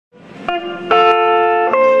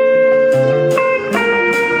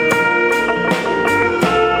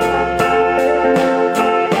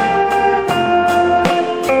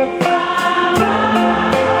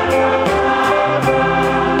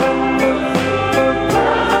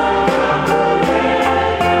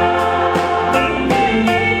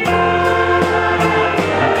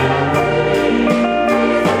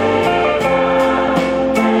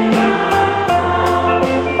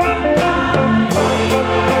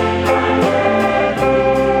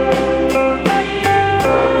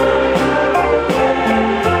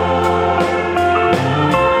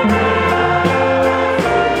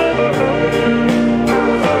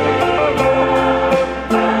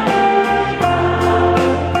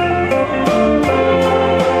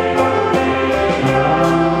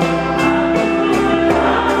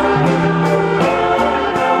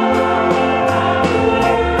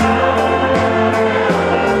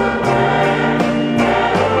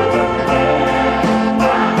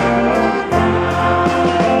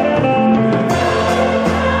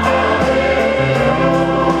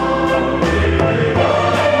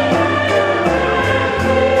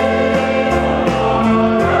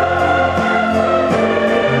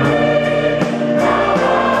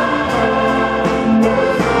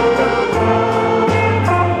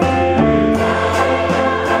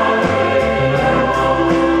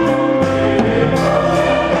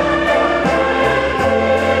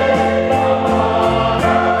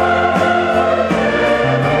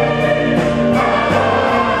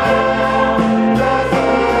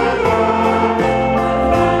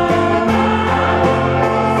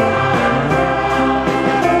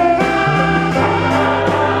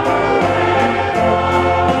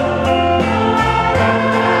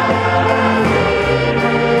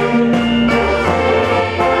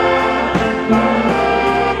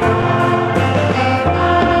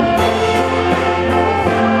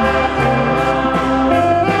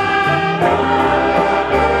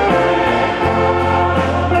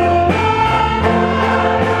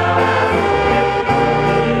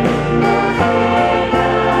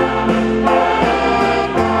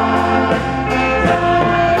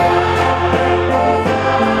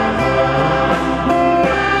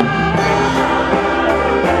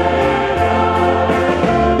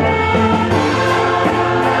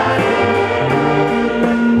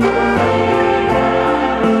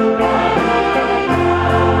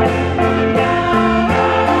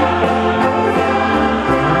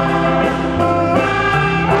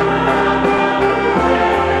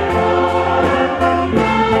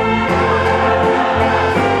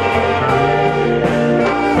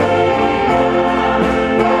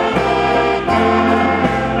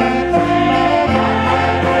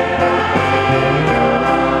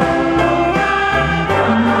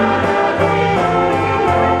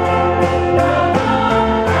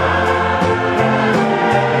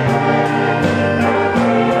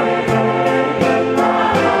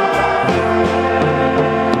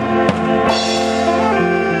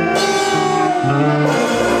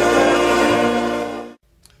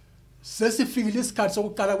Sesifikile isikhathi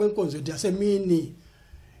sokuqala kwenkonzo yasemini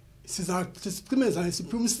siza sicimeza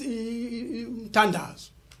siphume umthandazo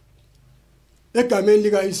egameni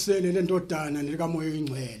lika Isele lendodana nelika Moya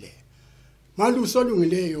Ingcwele maluso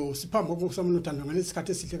olungileyo siphamba kokusamuna uthando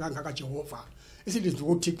ngalesikhathi esihle kangaka Jehova esilizwe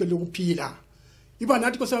ukuthi lokuphila iba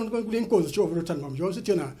nathi kosamuna kule inkonzo Jehova lothando bami njengoba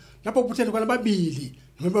sithena lapho ukuthenda kwana babili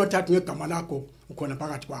noma bathathu ngegama lakho ukhona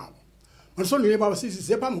phakathi kwabo malusonile baba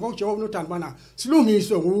size phambi koJehova lothando bana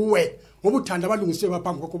silungiswe nguwe ngoba uthanda abalungiswe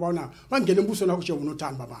baphambi kwakho bana bangene embuso nakho Jehova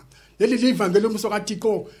nothando baba leli livangelo umbuso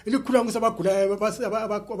kaThixo elikhuluma ngisabagulayo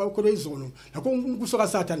abakholwe izono nakho umbuso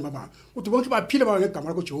kaSathane baba uthi bonke baphile baba ngegama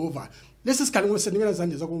lakho Jehova lesi sikhathi ngosenikela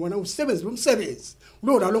izandla zakho ubona usebenzi lomsebenzi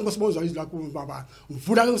lo nalonke sibozwa izwi lakho baba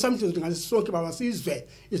uvula ke usamthetho ngasi sonke baba sizwe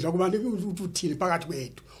izwi lakho bani uthini phakathi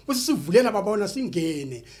kwethu usivulela baba bona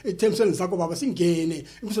singene ethembisweni zakho baba singene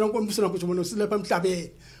umbuso nakho Jehova silepha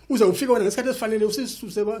emhlabeni uze ufike wena ngesikhathi esifanele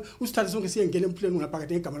usisuse usithathe sonke siyengena emphuleni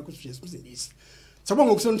ngaphakathi ngegama lakho Jesu Msindisi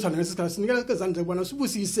sabonga ukusonthana ngesikhathi sinikela kezandla kubona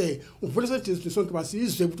sibusise uvule sonke sonke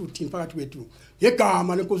basizwe ukuthi uthini phakathi kwethu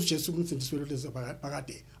ngegama lenkosi Jesu Msindisi wethu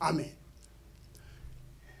lezaphakade amen.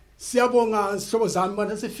 Siyabonga sihlobo zami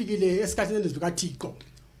bana sefikile esikhathini lezikaThixo.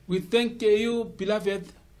 We thank you, beloved.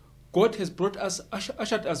 God has brought us,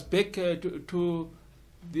 ushered us back to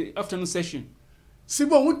the afternoon session.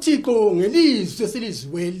 Sibonga uThixo ngelizwi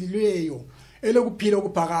esilizwelileyo elokuphila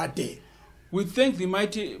okuphakade. We thank the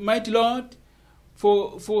mighty Lord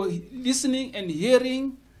for listening and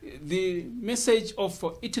hearing the message of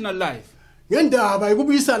eternal life. Ngendaba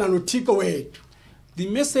yokubuyisana noThixo wethu. The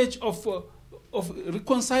message of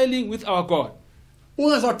reconciling with our God.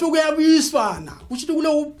 ungazathuka yabuyiswana kusho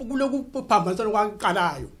kule kuphambanisana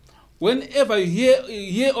kwaqalayo. Whenever you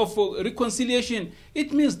hear of reconciliation,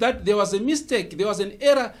 it means that there was a mistake, there was an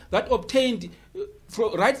error that obtained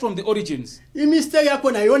right from the origins. Imistake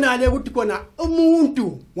yakho na yona le ukuthi khona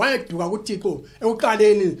umuntu wayeduka kuThixo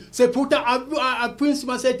ekuqaleni sephutha a prince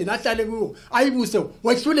masede nahlale kuyo ayibuse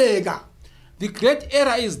wehluleka. The great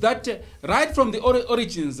error is that right from the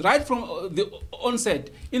origins, right from the onset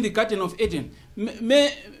in the Garden of Eden,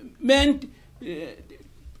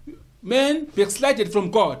 men backslided from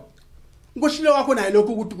God. The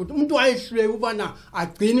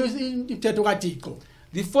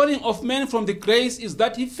falling of man from the grace is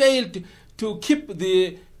that he failed to keep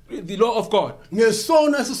the law of God.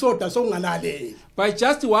 By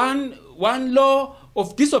just one law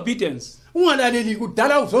of disobedience.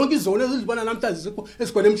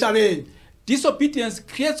 Disobedience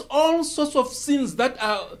creates all sorts of sins that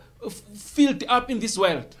are filled up in this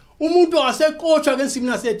world. Man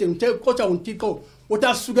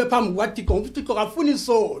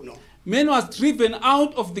was driven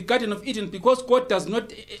out of the Garden of Eden because God does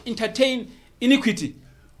not entertain iniquity.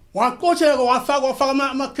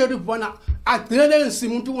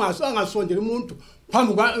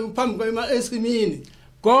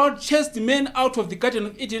 God chased men out of the Garden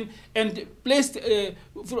of Eden and placed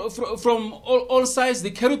from all sides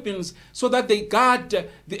the cherubims so that they guard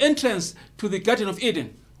the entrance to the Garden of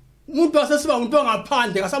Eden. Men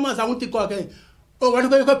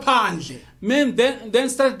then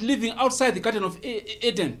started living outside the Garden of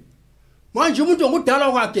Eden.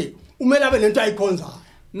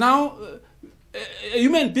 Now, a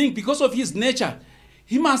human being, because of his nature,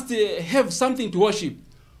 he must have something to worship.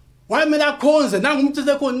 Out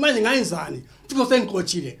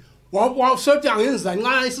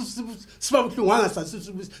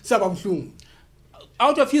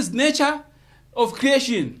of his nature of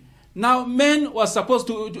creation, now man was supposed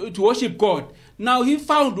to worship God. Now he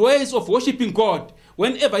found ways of worshiping God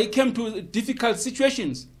whenever he came to difficult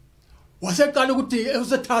situations.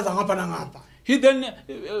 He then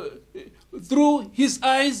threw his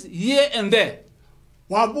eyes here and there.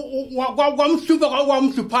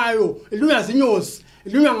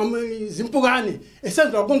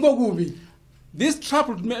 This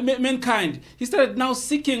troubled mankind. He started now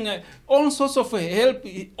seeking all sorts of help,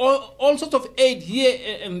 all sorts of aid here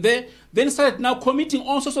and there. Then started now committing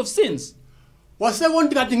all sorts of sins.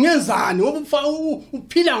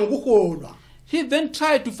 He then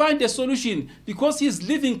tried to find a solution because he is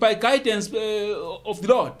living by guidance of the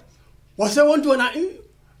Lord.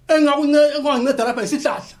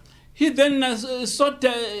 He then sought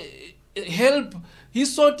help. He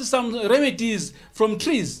sought some remedies from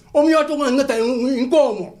trees.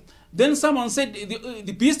 Then someone said,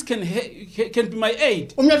 the beast can be my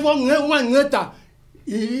aid.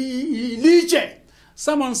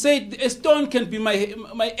 Someone said, a stone can be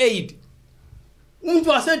my aid.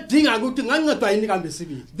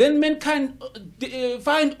 Then mankind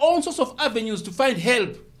find all sorts of avenues to find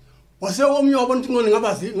help.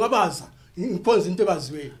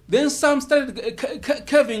 Then some started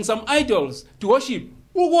carving some idols to worship.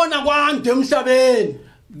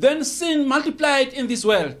 Then sin multiplied in this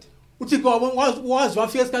world.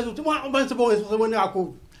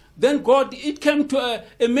 Then God, it came to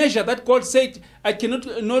a measure that God said, I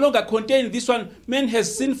cannot no longer contain this one. Man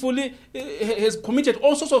has sinfully, has committed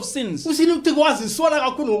all sorts of sins.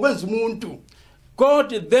 God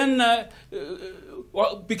then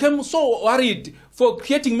became so worried for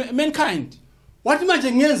creating mankind. Then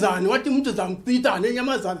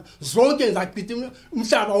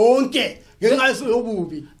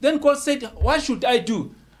God said, what should I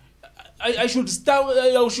do? I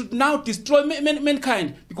should now destroy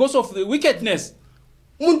mankind because of the wickedness.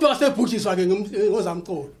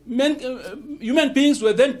 Human beings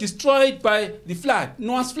were then destroyed by the flood,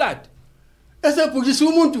 Noah's flood.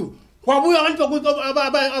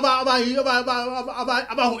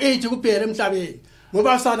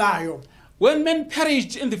 When men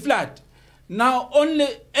perished in the flood, now only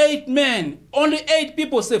 8 men, only 8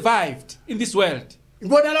 people survived in this world. The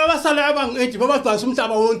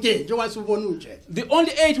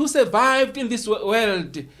only 8 who survived in this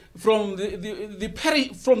world from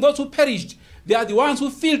from those who perished, they are the ones who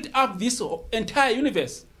filled up this entire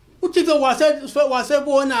universe.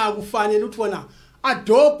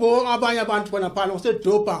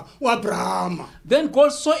 Then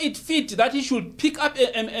God saw it fit that he should pick up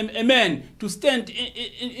a man to stand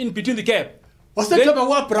in between the gap.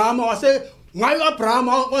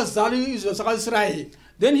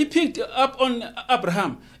 Then he picked up on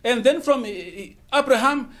Abraham, and then from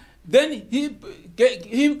Abraham, then he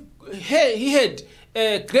had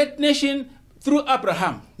a great nation through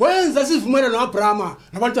Abraham. wenza isivumelwano noAbrahama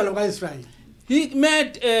nabantwana bakaIsrayeli. He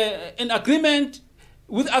made an agreement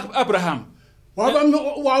with Abraham.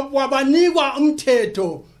 Wabanikwa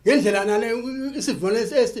umthetho ngendlela nale isivumelwano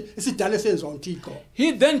esidala esenziwa uThixo.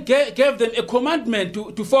 He then gave them a commandment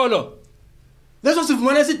to follow. Leso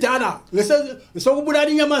sivumelwano esidala ngesokubulala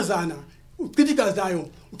inyamazana uchitha igazi layo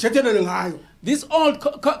uthethelele ngayo. This old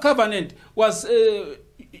covenant was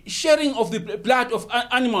sharing of the blood of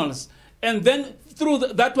animals, and then through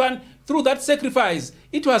that sacrifice,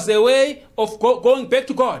 it was a way of going back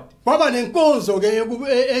to God. Kwaba nenkonzo ke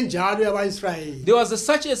enjalo yabaIsrayeli. There was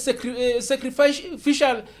such a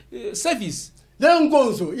sacrificial service. Le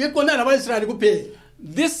nkonzo ikhona nabaIsrayeli kuphela.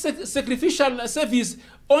 This sacrificial service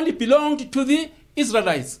only belonged to the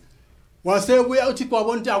Israelites. Wasebuya uthi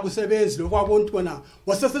kwabona akusebenzi lokwabona kona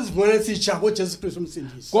wasesivumela sitsha ngoJesu Kristu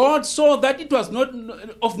umsindisi. God saw that it was not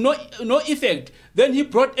of no effect. Then he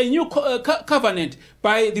brought a new covenant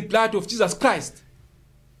by the blood of Jesus Christ.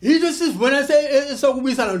 Yilo sivumela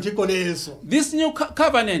sokubuyisana noThixo leso. This new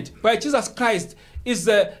covenant by Jesus Christ is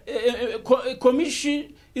a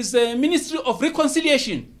commission, is a ministry of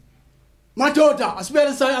reconciliation. Madoda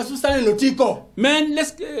asibusane noThixo. Men,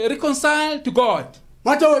 let's reconcile to God.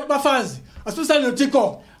 Madoda bafazi asibusane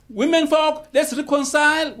noThixo. Women folk, let's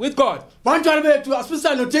reconcile with God. Bantwana bethu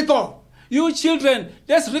asibusane noThixo. You children,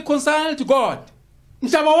 let's reconcile to God.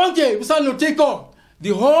 Mhlaba wonke usane noThixo. The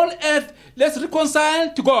whole earth, let's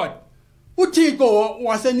reconcile to God. uThixo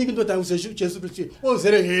wasenika indoda uJesu Kristu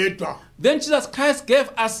ozele yedwa. Then Jesus Christ gave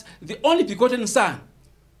us the only begotten Son.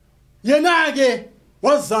 Yena ke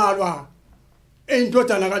wazalwa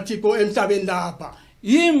indodana kaThixo emhlabeni lapha.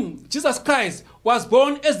 Him, Jesus Christ, was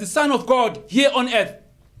born as the Son of God here on earth.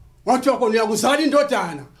 Wathiwa khona uyakuzala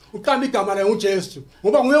indodana uqamba igama layo uJesu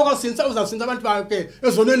ngoba nguye okwasinza uzasinza abantu bakhe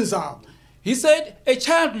ezonweni zabo. He said a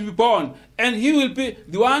child will be born and he will be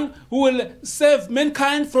the one who will save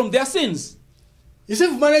mankind from their sins.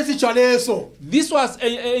 Isivumelwano esitsha leso. This was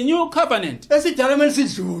a new covenant. Esidala manje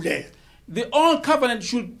sidlule. The old covenant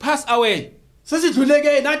should pass away.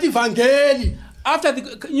 Sesidluleke nathi ivangeli. After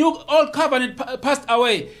the new old covenant passed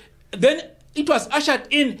away, then it was ushered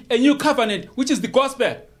in a new covenant, which is the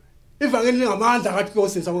gospel. Ivangeli lingamandla kathi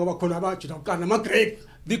kosinza ngoba khona abaJuda kuqala namaGreek.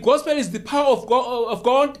 The gospel is the power of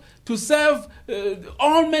God to save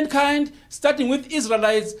all mankind, starting with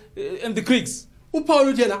Israelites and the Greeks. uPaul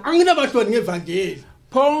uthi yena anginabahloni ngevangeli.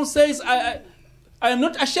 Paul says, I am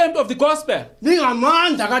not ashamed of the gospel.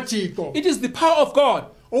 Lingamandla kaThixo. It is the power of God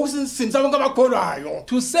Ukusinza bonke abakholwayo.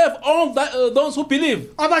 to save all those who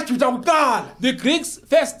believe. AbaJuda kuqala. The Greeks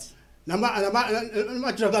first, namaGreek.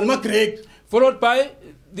 followed by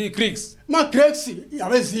the Greeks. MaGreeks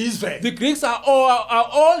yabezizwe. The Greeks are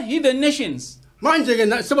all heathen nations. Manje ke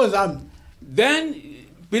sebo zami Then,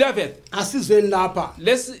 beloved, asizweni lapha.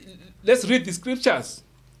 let's read the scriptures.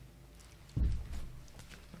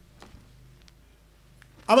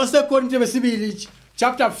 AbaseKorinte besibili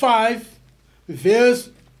chapter 5 verse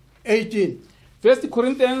 18. 1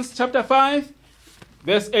 Corinthians chapter 5,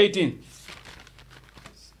 verse 18.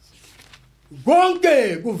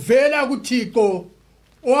 Konke kuvela kuThixo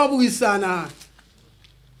owabuyisana.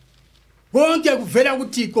 Konke kuvela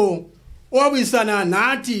kuThixo owabuyisana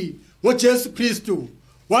nathi ngoJesu Kristu.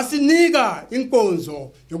 Wasinika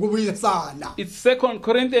inkonzo yokubuyisana. It's 2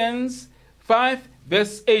 Corinthians 5,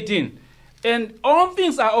 verse 18. And all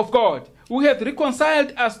things are of God, who hath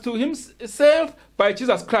reconciled us to himself by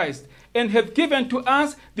Jesus Christ, and hath given to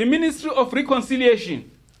us the ministry of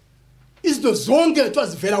reconciliation. Izinto zonke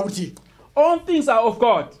twazivela kuThixo. All things are of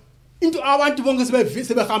God. Into abantu bonke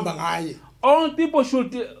sebehamba ngaye. All people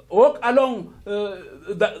should walk along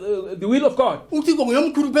the will of God. uThixo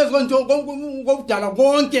nguyomkhulu phezulu kokudala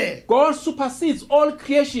konke. God supersedes all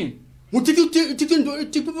creation.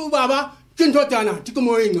 uThixo baba indodana uThixo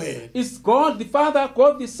moya ingcwele. It's God the Father,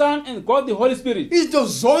 God the Son, and God the Holy Spirit. Izinto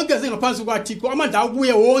zonke zingaphansi kwaThixo amandla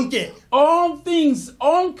kuye wonke. All things,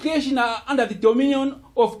 all creation are under the dominion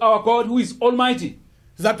of our God who is almighty.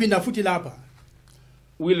 Zaphinda futhi lapha.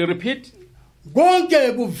 We'll repeat.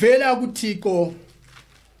 Konke kuvela kuThixo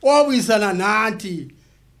owabuyisana nathi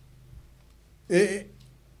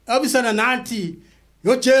abuyisana nathi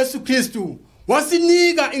ngoJesu Kristu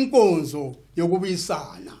wasinika inkonzo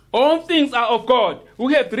yokubuyisana. All things are of God, who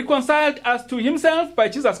hath reconciled us to himself by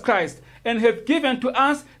Jesus Christ, and hath given to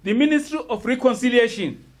us the ministry of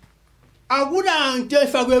reconciliation. Akula nto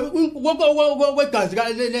efakwe kwegazi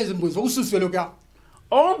lezimbuzi okususwe lokho.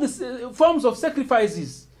 All the forms of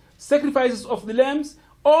sacrifices of the lambs,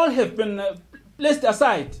 all have been placed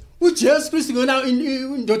aside. uJesu Kristu ngena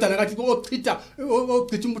indodana kaThixo ochitha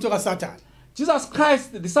umbutho kaSathane. Jesus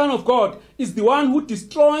Christ, the Son of God, is the one who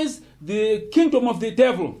destroys the kingdom of the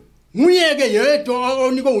devil. He is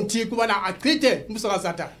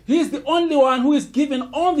the only one who is given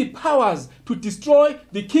all the powers to destroy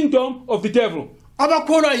the kingdom of the devil.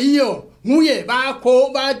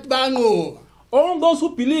 All those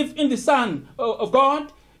who believe in the Son of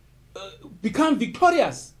God become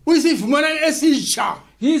victorious. He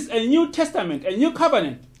is a New Testament, a new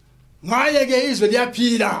covenant.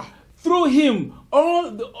 Through him,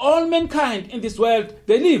 all mankind in this world,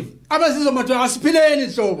 they live.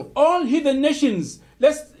 All heathen nations,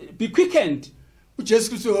 let's be quickened.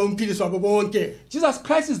 Jesus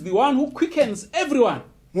Christ is the one who quickens everyone.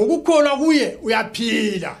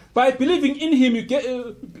 By believing in him,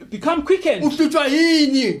 you become quickened.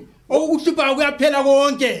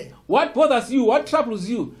 What bothers you? What troubles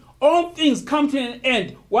you? All things come to an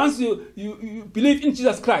end once you believe in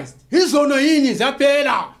Jesus Christ.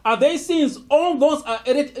 Are they sins? All those are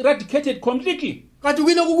eradicated completely. What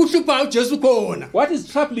is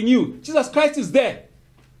troubling you? Jesus Christ is there.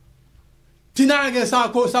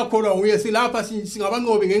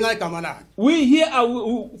 We here are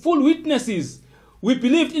full witnesses. We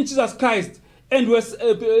believed in Jesus Christ and were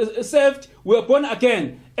saved, we were born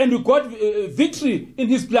again, and we got victory in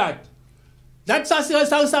his blood. We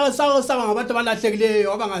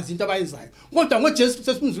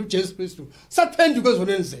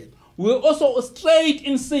were also strayed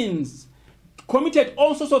in sins, committed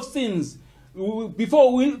all sorts of sins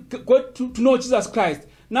before we got to know Jesus Christ.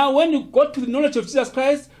 Now when we got to the knowledge of Jesus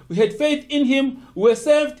Christ, we had faith in him, we were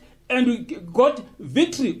saved, and we got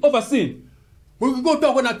victory over sin.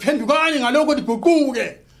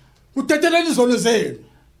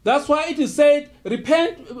 That's why it is said,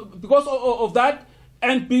 repent because of that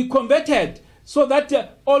and be converted, so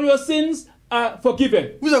that all your sins are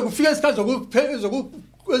forgiven.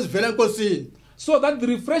 So that the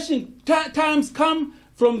refreshing times come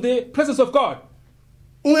from the presence of God.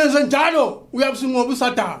 Once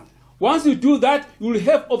you do that, you will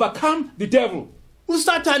have overcome the devil.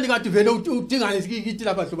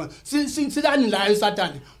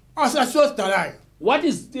 What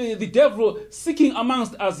is the devil seeking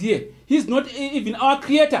amongst us here? He's not even our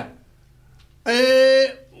creator.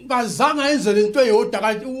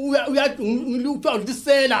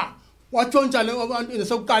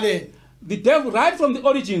 The devil, right from the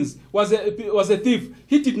origins, was a thief.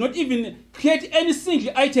 He did not even create any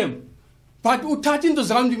single item. But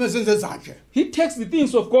he takes the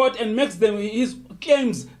things of God and makes them his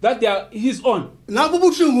claims that they are his own.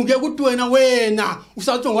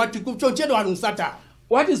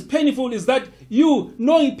 What is painful is that you,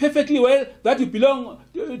 knowing perfectly well that you belong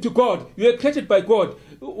to God, you are created by God,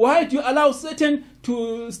 why do you allow Satan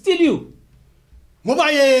to steal you?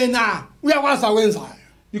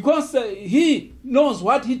 Because he knows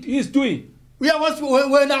what he is doing. He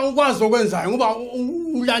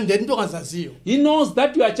knows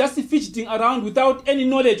that you are just fidgeting around without any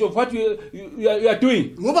knowledge of what you are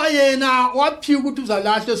doing.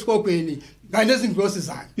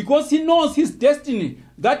 Because he knows his destiny,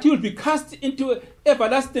 that he will be cast into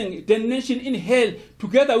everlasting damnation in hell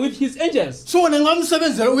together with his angels.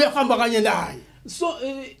 So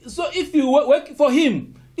if you work for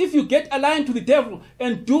him, if you get aligned to the devil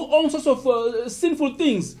and do all sorts of sinful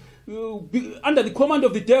things, under the command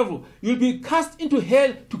of the devil, you'll be cast into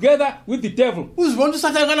hell together with the devil.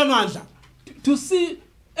 To see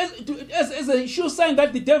as a sure sign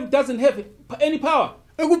that the devil doesn't have any power.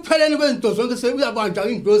 Now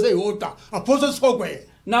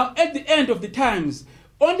at the end of the times,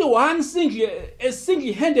 only one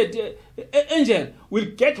single-handed angel will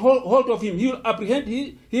get hold of him. He will apprehend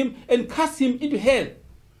him and cast him into hell.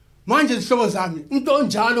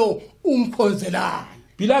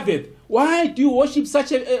 Beloved, why do you worship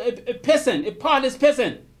such a person, a powerless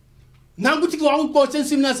person?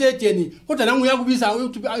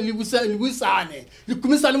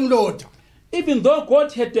 Even though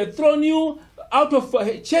God had thrown you out of,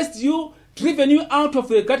 chased you, driven you out of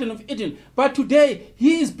the Garden of Eden, but today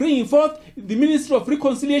he is bringing forth the ministry of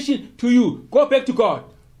reconciliation to you. Go back to God.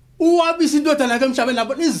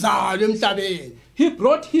 He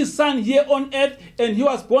brought his son here on earth, and he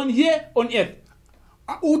was born here on earth.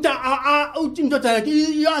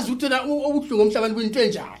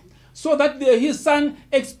 So that his son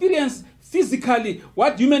experienced physically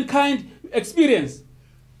what humankind experienced.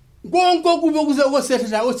 All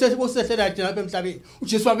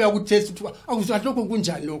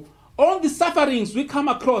the sufferings we come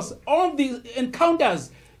across, all the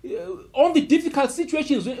encounters, all the difficult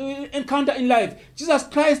situations we encounter in life, Jesus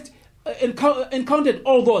Christ encountered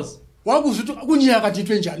all those.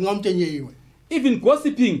 even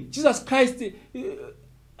gossiping, Jesus Christ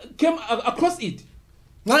came across it.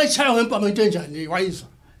 ngayitshaya ngempama into enjani wayizwa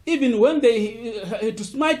Even when they had to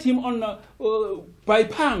smite him on by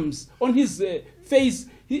palms on his face,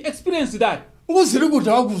 he experienced that. ukuzila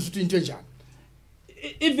ukudla wakuzwa ukuthi into enjani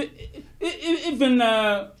Even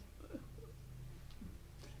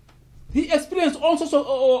he experienced all sorts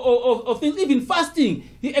of things. Even fasting,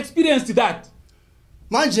 he experienced that.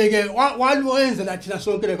 manje ke wayenzela thina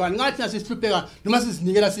sonke lekani ngathi nasihlupheka noma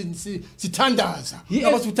sizinikela sithandaza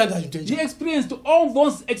ngoba sithandaza into He enjani experienced all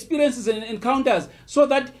those experiences and encounters so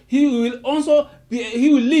that he will also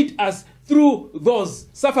he will lead us through those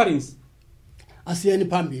sufferings. asiyeni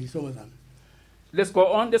phambili sonke zami Let's go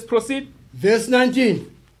on. Let's proceed. verse 19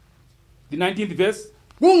 The 19th verse.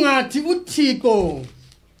 kungathi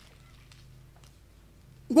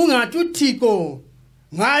uThixo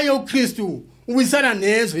ngayo uKristu ubisana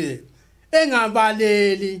nezwe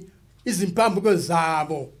engabaleli izimpambuko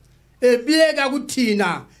zabo ebiyeka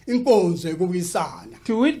kuthina inkonzo yokubuyisana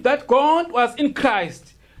To wit, that God was in Christ,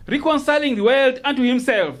 reconciling the world unto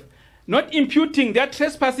himself, not imputing their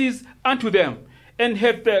trespasses unto them, and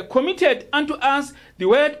hath committed unto us the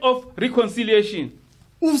word of reconciliation.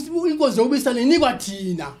 inkonzo yokubuyisana inikwa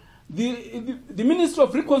thina The ministry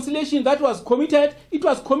of reconciliation that was committed, it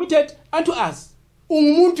was committed unto us.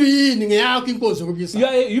 ungumuntu yini ngeyakho inkonzo You yokubuyisana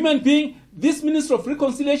are a human being. This ministry of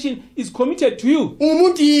reconciliation is committed to you.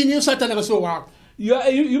 ungumuntu yini usathana kaso wakho You are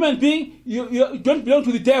a human being. You don't belong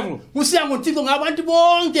to the devil. kusiya ngoThixo ngabantu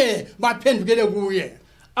bonke baphendukele kuye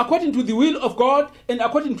According to the will of God and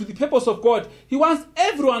according to the purpose of God, he wants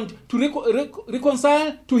everyone to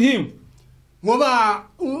reconcile to him. ngoba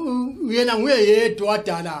uyena nguye yedwa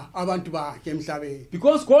wadala abantu bakhe emhlabeni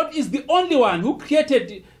Because God is the only one who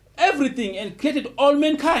created everything and created all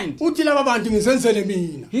mankind. uthi laba bantu ngizenzele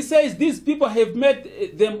mina He says, these people have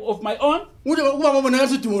made them of my own uthi kuba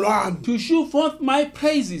babonakala udumo lwami to show forth my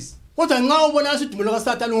praises. kodwa nxa ubonakala udumo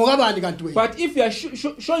likaSathane ngokabani kanti wena But if you are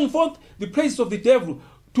showing forth the praises of the devil,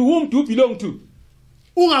 to whom do you belong to?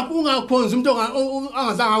 ungakhonza umuntu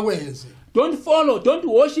angazange akwenze Don't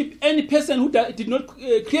worship any person who did not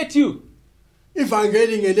create you.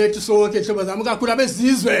 ivangeli ngelethu sonke hlobo zami kakhulu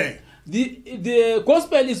abezizwe The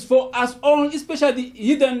gospel is for us all, especially the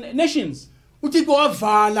heathen nations. uThixo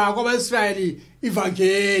wavala kwabaIsrayeli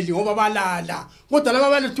ivangeli ngoba balala kodwa laba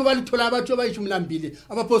balithola abantu abayishumi lambili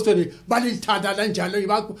abapostoli balithanda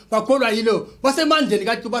kanjalo bakholwa yilo basemandleni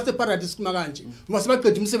kaThixo baseparadise kuma kanje ngoba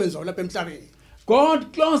sebaqedwe umsebenzi wabo lapha emhlabeni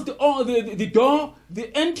God closed the door, the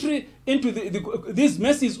entry into these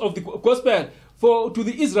messages of the gospel to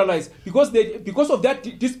the Israelites because of that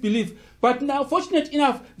disbelief. But now, fortunate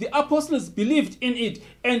enough, the apostles believed in it,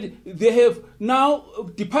 and they have now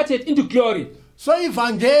departed into glory. so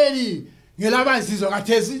ivangeli ngelabazizwe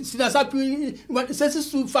kathesi sina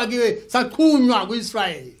sesisufakiwe saqhunywa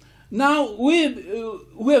kuIsrayeli Now, we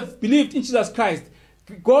who have believed in Jesus Christ,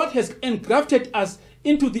 God has engrafted us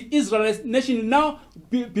into the Israelite nation. Now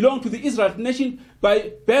belong to the Israelite nation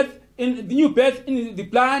by birth, in the new birth in the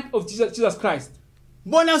blood of Jesus Christ.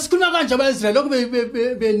 bona sikhuluma kanje abaIsrayeli lokhu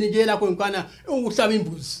benikela kwenkwana ukuhlaba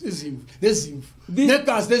imbuzi izimvu nezimvu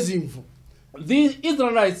negazi lezimvu. The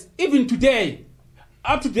Israelites, even today,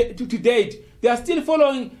 up to date, they are still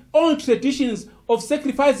following all traditions of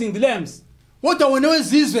sacrificing the lambs. Kodwa wena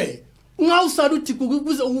wezizwe ungawusala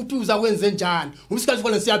uThixo ukuthi uza kwenze njani ubusikhathi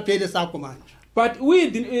kona siyaphela sakho manje. But we,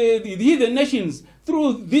 the heathen nations,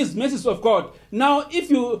 through these messages of God, now if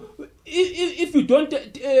you don't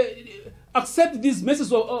accept these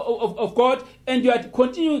messages of God and you are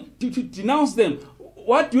continuing to denounce them,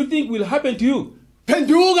 what do you think will happen to you?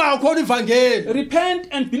 Phenduka ukholwa ivangeli. Repent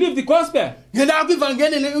and believe the gospel. Ngelakho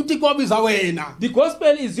ivangeli uThixo wabiza wena. The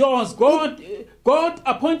gospel is yours. God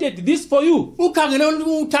appointed this for you. Ukhangele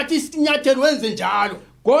uthatha isinyathelo wenze njalo.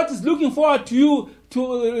 God is looking forward to you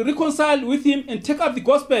to reconcile with him and take up the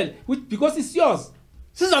gospel because it's yours.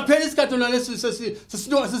 Sizaphela isikhathi nalesi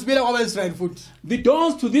sesibela kwabaIsrayeli futhi. The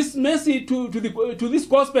doors to this mercy, to this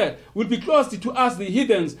gospel, will be closed to us, the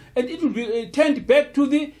heathens, and it will be turned back to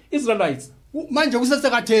the Israelites. Manje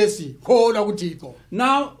kusesekathesi kholwa kuThixo.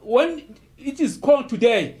 Now, when it is called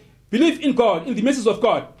today, believe in God, in the message of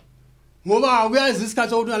God. Ngoba uyazi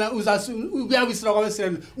isikhathi ukuthi uyabisela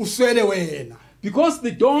kwabaIsrayeli uswele wena. Because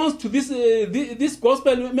the doors to this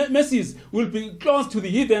gospel message will be closed to the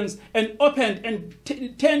heathens and opened and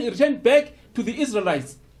returned back to the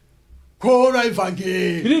Israelites. Kholwa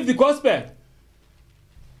ivangeli. Believe the gospel.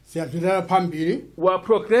 Siyadlulela phambili. We are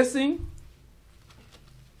progressing.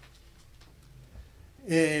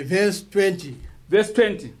 Verse 20. Verse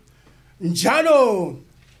 20. Njalo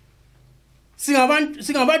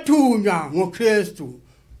singabathunywa ngoKristu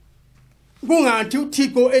kungathi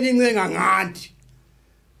uThixo elincenga ngathi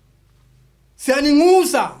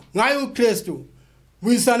siyaningusa ngayo uKristu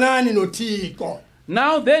buyisanani noThixo.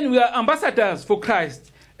 Now then we are ambassadors for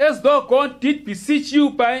Christ, as though God did beseech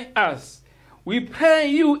you by us. We pray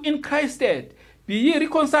you in Christ's stead, be ye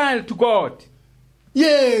reconciled to God.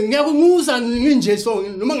 Ngiyakungusa nginje so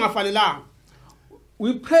noma ngafanelanga.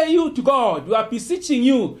 We pray you to God. We are beseeching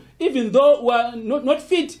you, even though we are not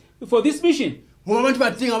fit for this mission. Ngoba abantu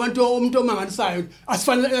badinga abantu umuntu omangalisayo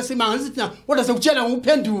asifanele simangalisisi na kodwa sekutshela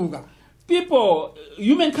ngokuphenduka. People,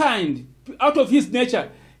 humankind, out of his nature,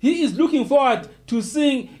 he is looking forward to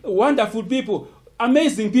seeing wonderful people,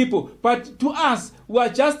 amazing people. But to us, we are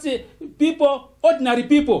just people, ordinary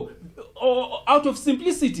people, out of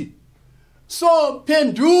simplicity. So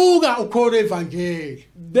phenduka ukhole evangeli.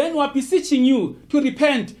 Then we are beseeching you to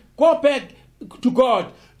repent, go back to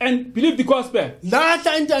God, and believe the gospel.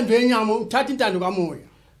 Lahla intando yenyama uthatha intando kamoya.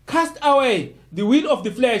 Cast away the will of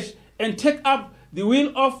the flesh and take up the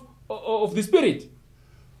will of the spirit.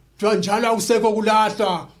 Njalo akusekho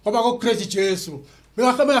kulahla ngoba koKristu Jesu.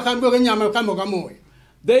 Bengahambi kwenyama kambo kamoya.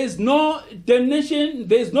 There is no damnation,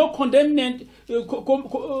 there is no condemning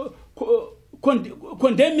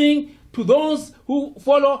to those who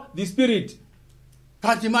follow the spirit.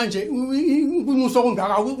 Kanti manje ukunuso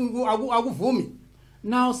kungaka akuvumi.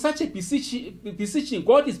 Now such a beseeching,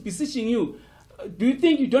 God is beseeching you. Do you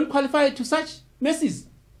think you don't qualify to such mercies?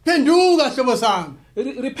 Phenduka hlobo sami.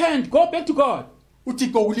 Repent, go back to God.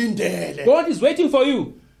 uThixo ulindele. God is waiting for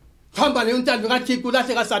you. Hamba leyontando kaThixo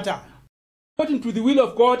ulahle kaSathane. According to the will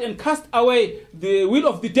of God and cast away the will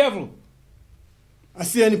of the devil.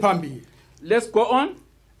 Asiyeni phambili. Let's go on.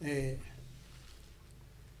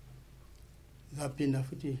 Zaphinda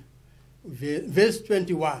futhi verse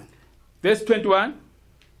 21. Verse 21.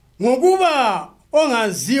 Ngokuba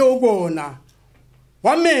ongaziyo ukona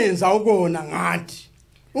wamenza ukona ngathi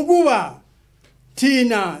ukuba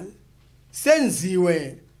thina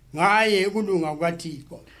senziwe ngaye kulunga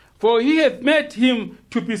kwaThixo. For he hath made him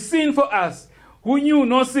to be sin for us, who knew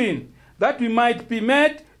no sin, that we might be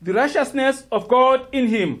made the righteousness of God in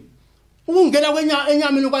him. Ukungena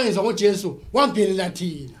enyameni okwenziwa ngoJesu wangenela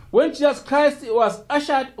thina. When Jesus Christ was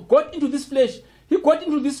ushered, got into this flesh, he got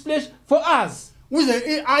into this flesh for us.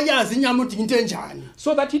 Uze ayazi inyama ukuthi into enjani.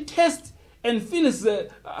 So that he tastes and feels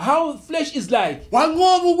how flesh is like.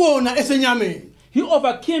 Wanqoba ukona esenyameni. He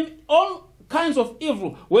overcame all kinds of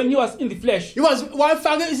evil when he was in the flesh. He was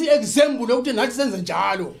wafaka isi-example ukuthi nathi senze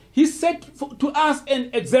njalo. He set to us an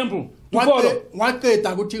example to follow.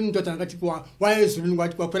 Waqeda ukuthi indodana kaThixo wayezulwini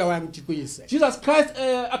kwathi kwaphela wayamthixo uyise. Jesus Christ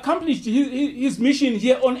accomplished his mission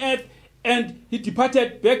here on earth and he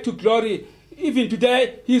departed back to glory. Even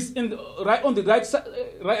today, he's on the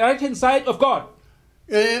right hand side of God.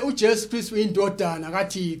 uJesu Kristu uyindodana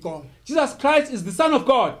kaThixo. Jesus Christ is the Son of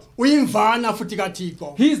God. Uyimvana futhi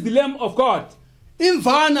kaThixo. He is the Lamb of God.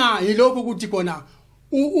 Imvana yilokho ukuthi khona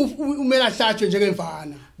umela hlatshwe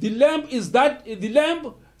njengemvana. The lamb is that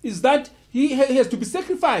he has to be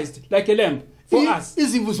sacrificed like a lamb for us.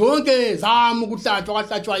 Izimvu zonke zama ukuhlatshwa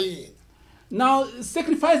kwahlatshwa yena. Now,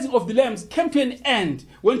 sacrificing of the lambs came to an end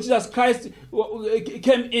when Jesus Christ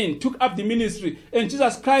came in, took up the ministry, and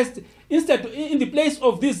Jesus Christ, instead, in the place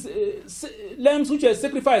of these lambs which were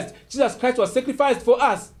sacrificed, Jesus Christ was sacrificed for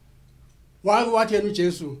us. Wathi yena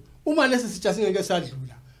uJesu, uma lesi sitha singeke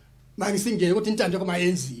sadlula, mangisingeke ukuthi intando yakho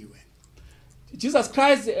mayenziwe. Jesus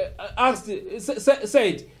Christ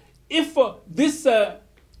said, if this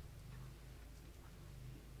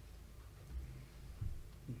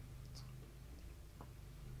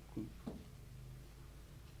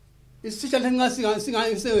Isitha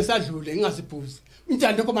singasadlule ngingasiphuzi.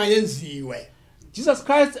 Intando yakho mayenziwe. Jesus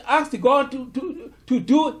Christ asked God to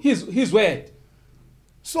do his word.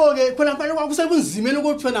 So ke khona manje kwakusebunzimeni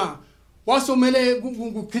ukuthi wena wasomele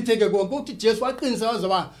kukhitheke konke ukuthi Jesu waqinisa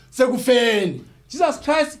wazaba sekufeni. Jesus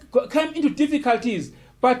Christ came into difficulties,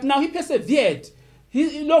 but now he persevered.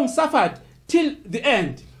 He long suffered till the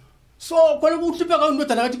end. So khona ukuhlupheka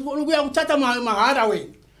indodana kathi ukuya kuthatha mahara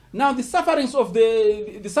wena. Now the sufferings of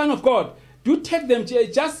the Son of God, do take them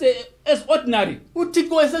just as ordinary.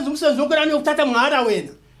 uThixo esenza umsebenzi wokulana ukuthatha mahara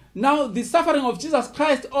wena. Now the suffering of Jesus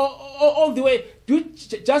Christ all the way, do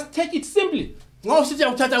just take it simply. Now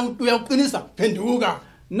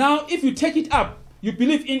Now if you take it up, you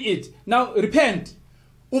believe in it. Now repent.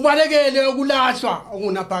 Then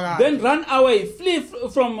run away, flee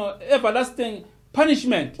from everlasting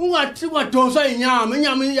punishment.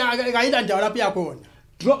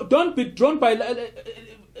 Don't be drawn by the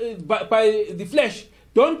flesh.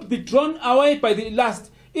 Don't be drawn away by the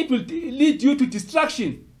lust. it will lead you to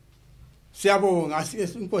destruction. Siyabonga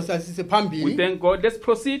inkosi asise We phambili. thank God. Let's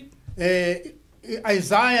proceed.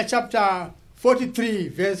 Isaiah chapter 43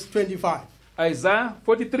 verse 25. Isaiah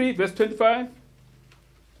 43 verse 25.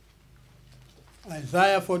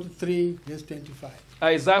 Isaiah 43 verse 25.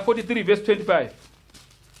 Isaiah 43 verse 25.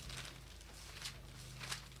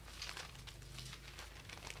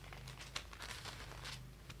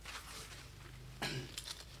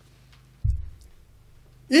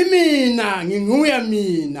 Imina nginguye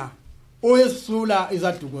mina oyesula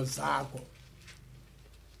izaduko zakho.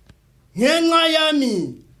 Ngenxa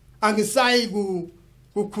yami angisayi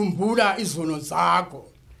kukhumbula izono zakho.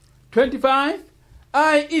 25.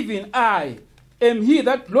 I, even I, am he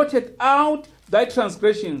that blotted out thy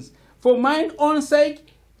transgressions for mine own sake,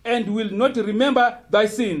 and will not remember thy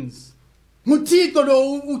sins. Nguthixo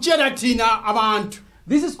lo utshela thina abantu.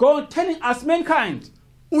 This is God telling us mankind.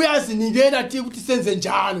 Uyazinikela thi ukuthi senze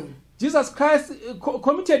njalo. Jesus Christ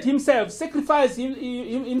committed himself, sacrificed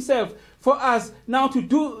himself for us now to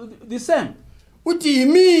do the same. Uthi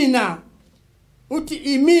imina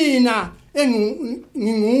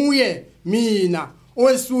nginguye mina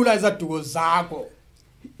oyesula izaduko zakho.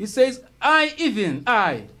 He says, I, even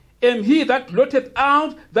I, am he that blotted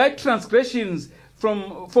out thy transgressions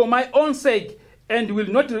for my own sake, and will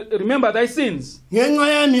not remember thy sins. Ngenxa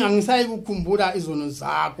yami angisayi kukhumbula izono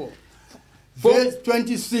zakho. Verse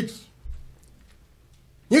 26.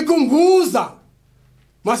 Ngikhumbuza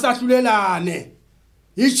masahlulelane.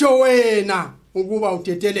 Isho wena ukuba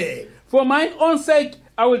utetheleke. For mine own sake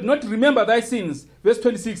I will not remember thy sins. Verse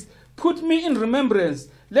 26. Put me in remembrance.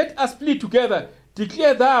 Let us plead together.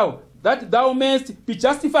 Declare thou that thou mayest be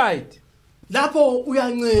justified. Lapho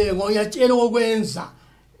uyancengwa uyatshela okwenza.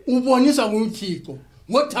 Ubonisa kuMthixo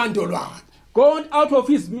ngothando lwakhe. God, out of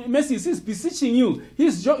his mercies, is beseeching you.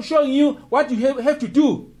 He's showing you what you have to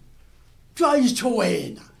do. Yitsho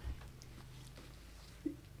wena.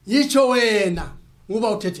 Yitsho wena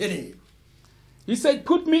ukuba uthetheleke. He said,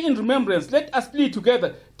 put me in remembrance. Let us plead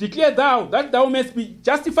together. Declare thou that thou mayest be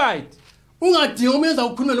justified. Ungadinga umenza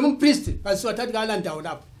ukhulume nompriest basiwathathi kala ndawo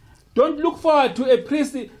lapho. Don't look forward to a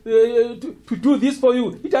priest to do this for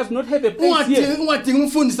you. He does not have a place here. Ungadinga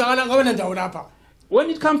umfundisa kala ndawo lapha. When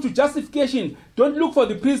it comes to justification, don't look for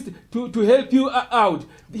the priest to help you out.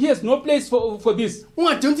 He has no place for this.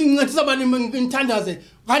 Ungadinga ukuthi ngincedisa abantu ngithandaze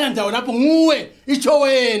kala ndawo lapho nguwe itsho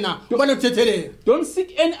wena ubana uthetheleke. Don't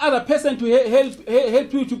seek any other person to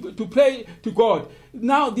help you to pray to God.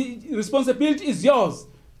 Now the responsibility is yours.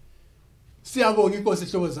 Siyabonga inkosi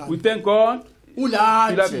ihlobo zami. We thank God.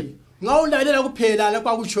 Ulathi ngawulalela kuphela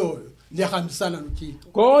lapha kutshoyo liyahambisana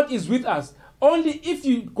noThixo. God is with us. Only if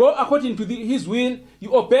you go according to his will,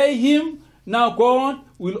 you obey him, now God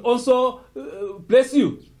will also bless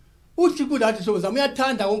you. Uthi kulathi ihlobo zami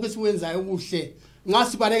uyathanda konke esiwenzayo okuhle.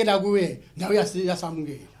 Ngasibalekela kuwe nawe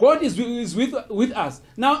uyasamukela. God is with us.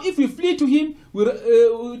 Now if we flee to him, we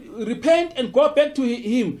repent and go back to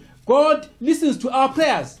him, God listens to our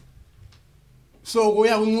prayers. So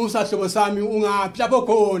uyakunxusa hlobo sami ungaphi lapho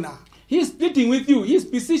khona. He is pleading with you. He is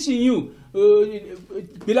beseeching you,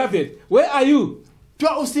 beloved. Where are you?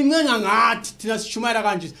 Twa usincenga ngathi thina sishumayela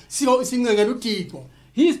kanje sincengela uThixo.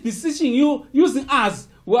 He is beseeching you using us.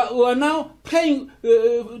 We are now praying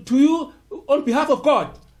to you on behalf of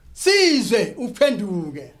God. Sizwe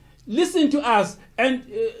uphenduke. Listen to us and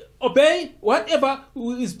obey whatever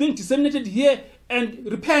is being disseminated here and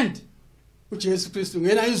repent. uJesu Kristu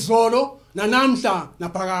ngena izolo nanamhla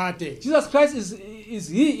naphakade. Jesus Christ is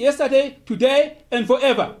he yesterday, today and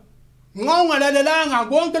forever. Nxa ungalalelanga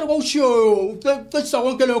konke lokushiyo ucecisa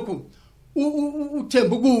konke lokhu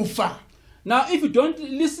uthemba ukufa. Now if you don't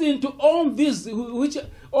listen to all these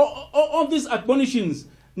all these admonitions,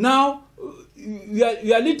 now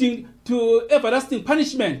you are leading to everlasting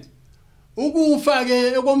punishment. Ukufa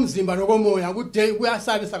ke ekomzimba nokomoya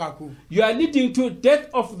kuyasabisa kakhulu. You are leading to death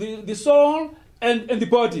of the soul and the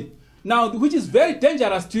body. Now which is very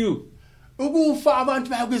dangerous to you. Ukufa abantu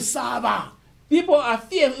bayakwisaba. People are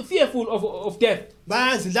fearful of death.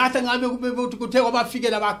 Bayazilahla ngabe kuthe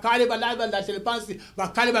kwabafikela bakhale balahlele phansi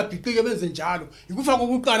bakhale babhiqike benze njalo. Ikufa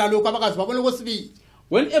kokuqala lokho abakazi babona kwesibili.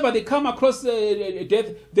 Whenever they come across death,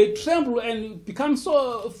 they tremble and become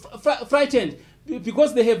so frightened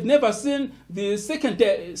because they have never seen the second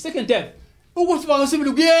death. Ukufa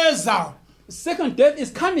kwesibili kuyeza. Second death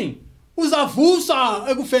is coming. Uzavusa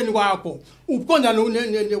ekufeni kwakho uqonda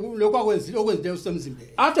lokwakwenzile okwenzileyo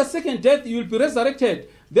semzimbeni. After second death you will be resurrected.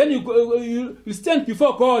 Then you stand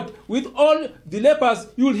before God with all the labors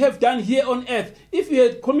you will have done here on earth. If you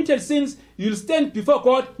had committed sins, you will stand before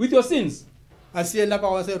God with your sins. Asiye lapha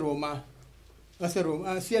kwaseRoma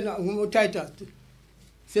aseRome siyena uTitus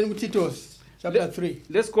siyena kuTitus chapter 3.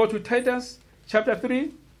 Let's go to Titus chapter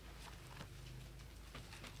 3.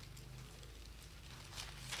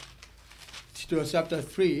 Titus chapter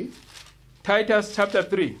 3. Titus chapter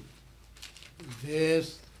 3.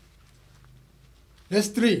 Verse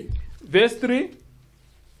 3. Verse 3.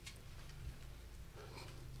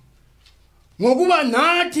 Ngokuba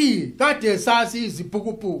nathi kade sasi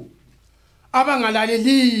iziphukupu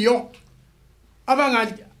abangalaleliyo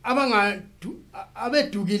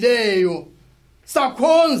abedukileyo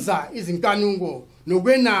sakhonza izinkanuko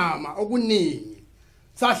nokwenama okuningi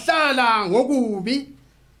sahlala ngokubi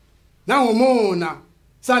nangomona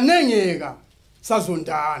sanengeka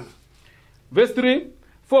sazondana. Verse 3.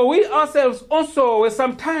 For we ourselves also were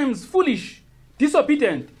sometimes foolish,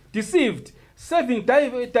 disobedient, deceived, serving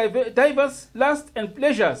diverse lusts and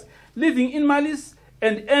pleasures, living in malice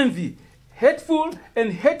and envy, hateful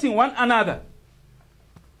and hating one another.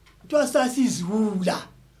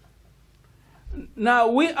 Now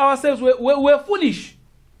we ourselves were foolish.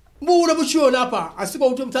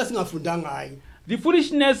 The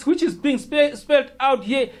foolishness which is being spelled out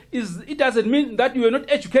here it doesn't mean that you are not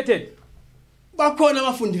educated. There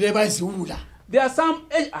are some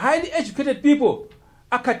highly educated people,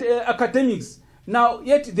 academics. Now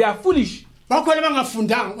yet they are foolish.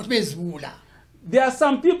 There are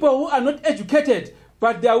some people who are not educated,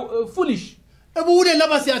 but they are foolish.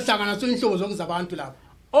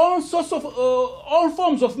 All sorts of all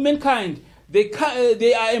forms of mankind, they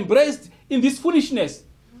are embraced in this foolishness.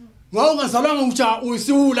 If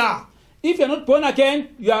you are not born again,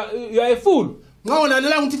 you are a fool.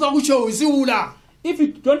 If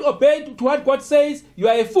you don't obey to what God says, you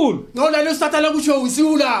are a fool.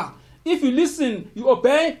 If you listen, you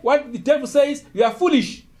obey what the devil says, you are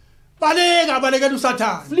foolish.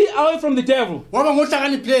 Flee away from the devil.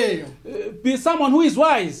 Be someone who is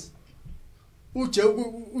wise.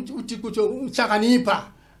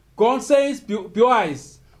 God says, be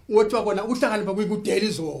wise.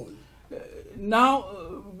 Now,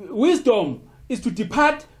 wisdom is to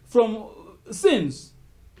depart from sins.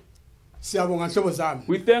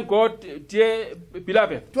 We thank God, dear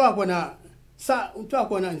beloved.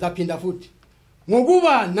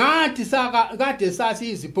 Ngokuba nathi kade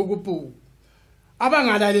sasi iziphukupu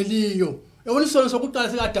abangalaleliyo ewonisona sokuqala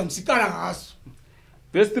sikaDam sikala ngaso.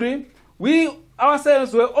 Verse 3. We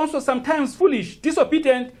ourselves were also sometimes foolish,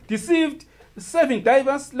 disobedient, deceived, serving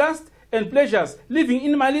diverse lusts and pleasures, living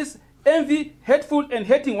in malice, envy, hateful and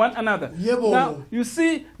hating one another. Now you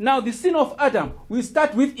see, now the sin of Adam, we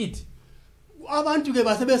start with it.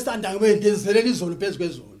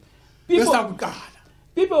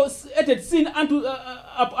 People added sin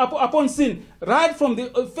upon sin, right from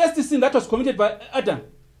the first sin that was committed by Adam.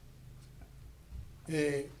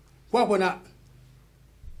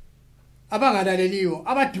 Abangalaleliyo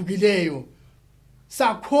abadukileyo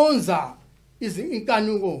sakhonza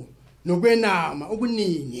inkanuko nokwenama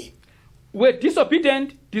okuningi. Were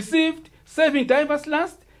disobedient, deceived, serving diverse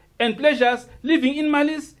lusts and pleasures, living in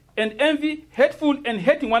malice and envy, hateful and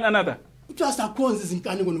hating one another.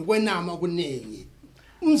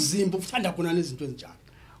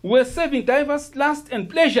 We're serving diverse lusts and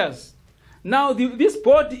pleasures. Now this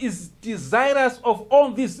body is desirous of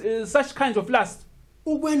all these such kinds of lusts.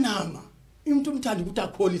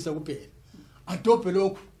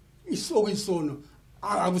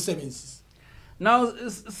 Now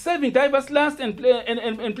serving diverse lusts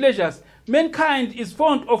and pleasures, mankind is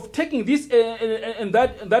fond of taking this and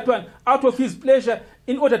that one out of his pleasure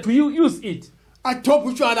in order to use it. Atop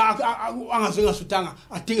utshwala angazengasutanga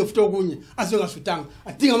adinge futhi okunye azengasutanga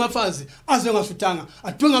adinga amafazi azengasutanga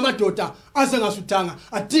adinga amadoda azengasutanga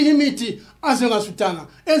adinga imithi azengasutanga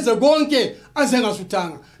enze konke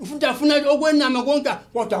azengasutanga futhi afuna okwenama konke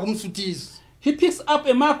kodwa kumsuthisi. He picks up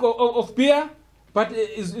a mark of beer but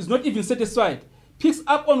is not even satisfied. Picks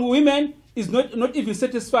up on women is not even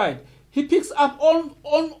satisfied. He picks up on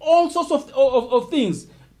all sorts of things,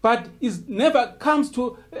 but is never comes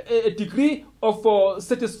to a degree of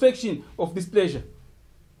satisfaction of this pleasure.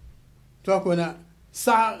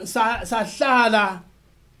 Sahlala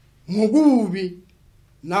ngokubi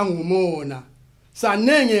nangomona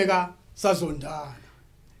sanengeka sazondana.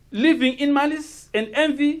 Living in malice and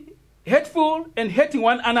envy, hateful and hating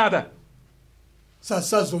one another.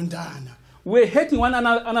 Sazondana. We're hating one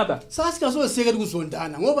another. Sasikasoseke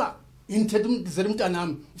ukuzondana ngoba inthethe umdizela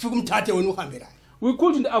umntanami ufike umthathe wena uhambela. We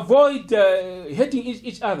couldn't avoid hating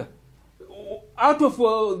each other out of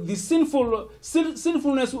the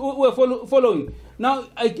sinfulness we're following. Now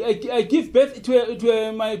I give birth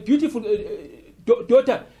to my beautiful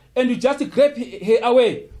daughter, and you just grab her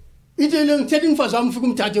away. Ithe ngithethe umfazi wami ufika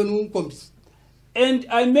umthathe unkombisa. and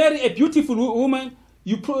I marry a beautiful woman,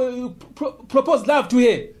 you propose love to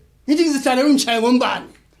her. Ngithi ngizithalela ungishaye ngombani.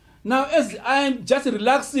 Now, as I'm just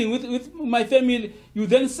relaxing with my family, you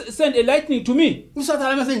then send a lightning to me.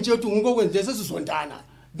 Usathana mase ngitshela ukuthi ngokwenze sesizondana.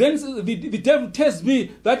 Then the devil tells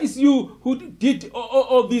me that is you who did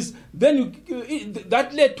all this. Then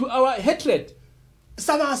that led to our hatred.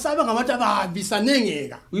 Saba ngabantu ababi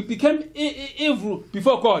sanengeka. We became evil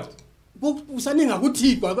before God. Usanenga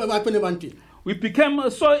kuThixo abaphe nebantwini. We became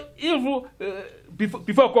so evil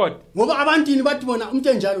before God. Ngoba abantwini bathi bona umuntu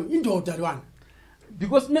enjalo indoda lwana.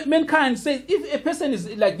 Because mankind says if a person is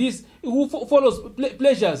like this who follows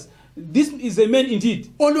pleasures, this is a man indeed.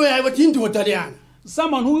 Oloyayo bathi indoda leyana.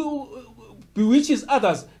 Someone who bewitches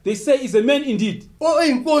others, they say is a man indeed.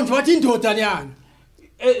 Oyinkonzo bathi indoda leyana.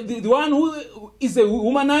 The one who is a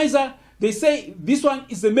womanizer, they say this one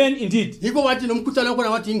is a man indeed. Yiko bathi nomkhuhlane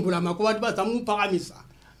khona bathi ingula makho bathi bazama ukuphakamisa.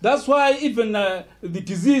 That's why even the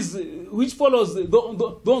disease which follows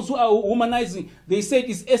those who are womanizing, they say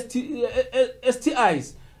it's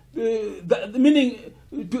STIs, meaning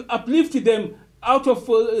to uplift them out of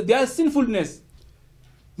their sinfulness.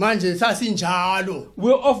 Manje sasinjalo.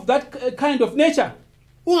 We're of that kind of nature.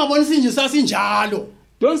 Ungabonisi nje sasinjalo.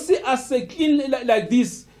 Don't see us clean like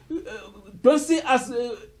this. Don't see us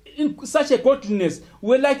in such a godliness.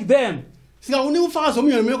 We're like them. Each and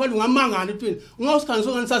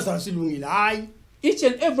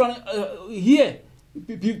everyone here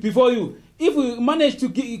before you, if we manage to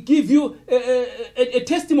give you a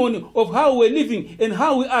testimony of how we're living and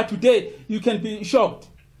how we are today, you can be shocked.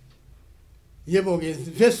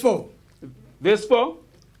 Verse 4. Verse 4.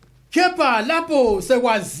 Kepha lapho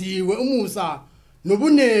sekwaziwe umusa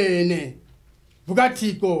nobunene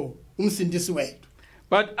bukaThixo umsindisi wethu.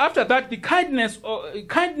 But after that, the kindness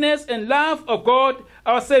and love of God,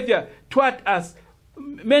 our Savior, toward us,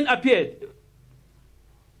 men appeared.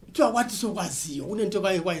 But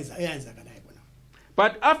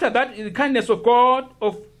after that, the kindness of God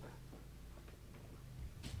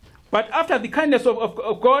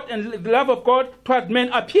God and the love of God toward men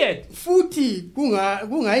appeared. Futhi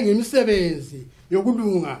kungayi ngemisebenzi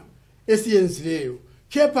yokulunga esiyenzileyo,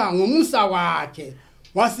 kepha ngomusa wakhe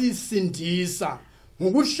wasisindisa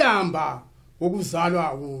ngokuhlamba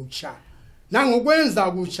ngokuzalwa kutsha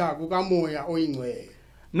nangokwenza kutsha kukamoya oyingcwele.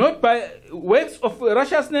 Not by works of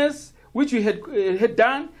righteousness which we had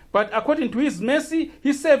done, but according to his mercy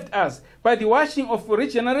he saved us by the washing of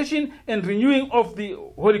regeneration and renewing of the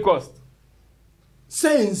Holy Ghost.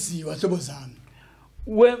 Senziwa hlobo zami.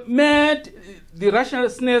 We made the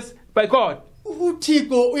righteousness by God.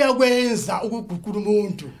 uThixo uyakwenza ukuguqula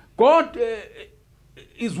umuntu. God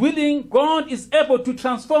is willing, God is able to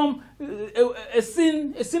transform a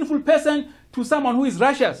sinful person to someone who is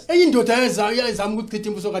righteous. Indoda ezama ukuchitha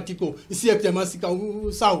imbuso kaThixo isiye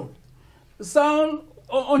eDamascus Saul. Saul,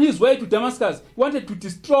 on his way to Damascus, wanted to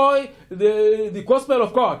destroy the gospel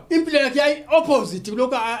of God. Impilo yakhe yayi opposite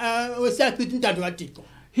kuloko wesiyachitha intando kaThixo.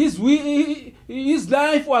 His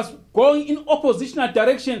life was going in oppositional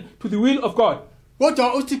direction to the will of God.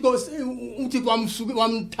 Kodwa uThixo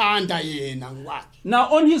wamthanda yena ngokwakhe. Now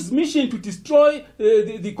on his mission to destroy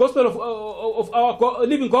the gospel of our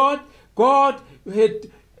living God, God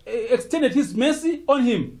had extended his mercy on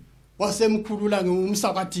him. Wasemkhulula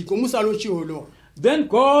ngomsa kaThixo, umusa lotshiwo lo. Then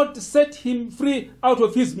God set him free out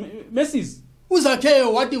of his mercies.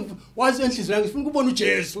 Uzakheyo wathi enhlizweni yakhe ufuna ukubona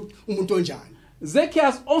uJesu umuntu onjani.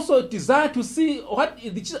 Zacchaeus also desired to see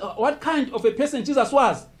what kind of a person Jesus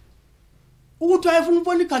was. Ukuthi wayefuna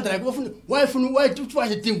ukubona ikhanda lakhe, wayefuna ukuthi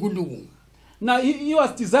wayedinga ukulunga. Now he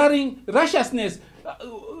was desiring righteousness.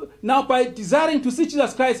 Now by desiring to see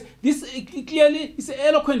Jesus Christ, this clearly is an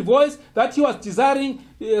eloquent voice that he was desiring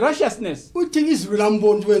righteousness. Uthi izulu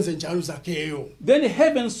lambona wenze njalo Zakheyo. Then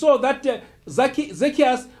heaven saw that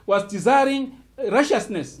Zacchaeus was desiring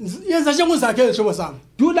righteousness. Yenza njengoZakheyo hlobo sami.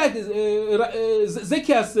 Do like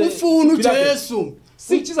Zacchaeus. Ufuna uJesu.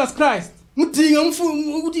 Seek Jesus Christ. Mudinga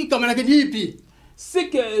ufuna ukuthi igama lakhe liphi.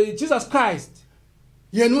 Seek Jesus Christ.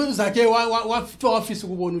 Yena uZakheyo wafisa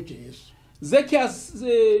ukubona uJesu. Zacchaeus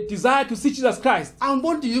desired to see Jesus Christ.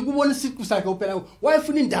 Angiboni ukubona isiqu sakhe uphela.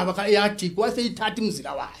 Wayefuna indaba yathi waseyithatha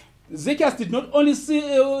imizila wayo. Zacchaeus did not only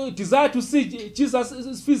desire to see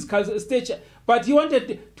Jesus' physical stature, but he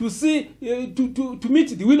wanted to see to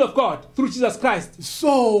meet the will of God through Jesus Christ.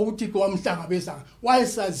 So uThixo wamhlangabeza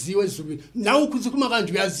wayesaziwe ezulwini. Nawe ukukhuluma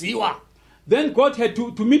kanje uyaziwa. Then God had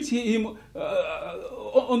to meet him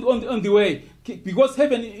on the way, because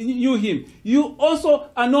heaven knew him. You also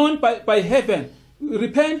are known by heaven.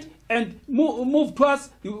 Repent and move towards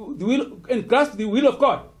the will and grasp the will of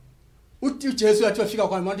God. uthi uJesu yathi wafika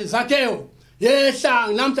khona manje Zakhewu yehla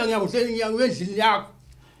namhla ngiyakuhlela ngiyangwendlini yakho.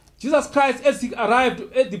 Jesus Christ, as he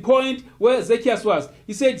arrived at the point where Zacchaeus was,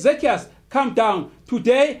 he said, Zacchaeus, come down.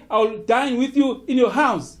 Today I will dine with you in your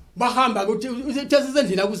house. Bahamba ukuthi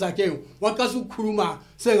uthesisendlini kuZakhewu waqasa ukukhuluma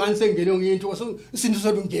sengani sengene ngento isinto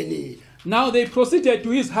solungenile. Now they proceeded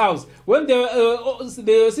to his house. When they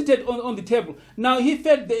were seated on the table, now he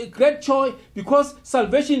felt the great joy because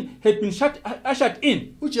salvation had been ushered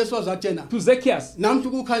in uJesu wazathena to Zacchaeus. namthi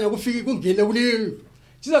ukukhanya kufike kungene kulini.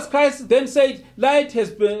 Jesus Christ then said, light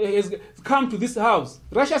has come to this house.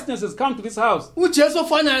 Righteousness has come to this house. uJesu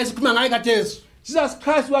ofanayo sikhuluma ngaye kaTesu. Jesus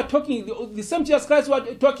Christ we are talking, the same Jesus Christ we are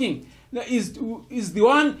talking is the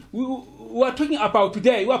one we are talking about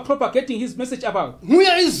today. We are propagating his message about.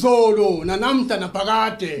 Nguye izolo nanamhla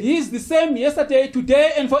naphakade. He is the same yesterday,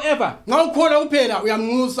 today and forever. Ngawukholwa kuphela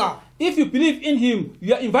uyamnxusa. If you believe in him,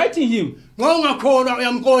 you are inviting him. Ngawungakholwa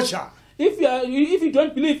uyamxotsha. If you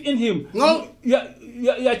don't believe in him, you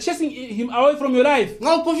are chasing him away from your life.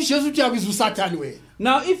 Ngawuphosha uJesu uthi yabiza uSathane wena.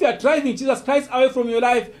 Now, if you are driving Jesus Christ away from your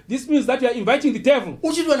life, this means that you are inviting the devil.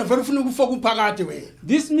 Uthi wena vele ufuna ukufa kuphakade wena.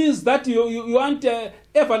 This means that you want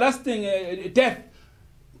everlasting death.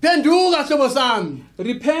 Phenduka hlobo sami.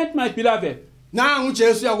 Repent, my beloved. Nangu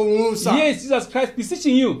uJesu uyakunxusa. Yes, Jesus Christ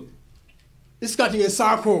beseeching you. Isikhathi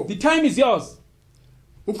ngesakho. The time is yours.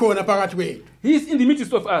 Ukhona phakathi kwethu. He is in the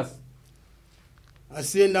midst of us.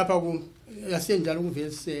 Asiyeni lapha ku yasiyeni njalo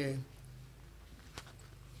kuverse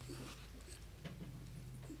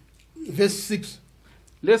verse 6.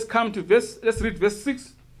 Let's read verse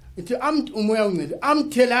 6. Ithi umoya ongcwele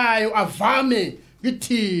amthelayo avame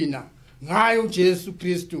kithina ngayo uJesu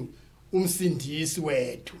Kristu umsindisi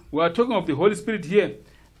wethu. We are talking of the Holy Spirit here.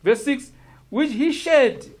 Verse 6, which he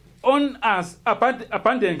shed on us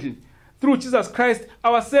abundantly through Jesus Christ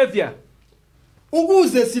our Savior.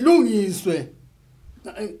 Ukuze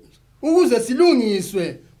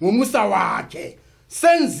silungiswe ngomusa wakhe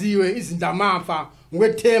senziwe izindamafa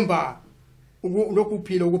ngokwethemba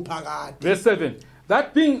lokuphila okuphakade. Verse 7,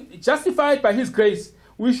 that being justified by his grace,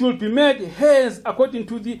 we should be made heirs according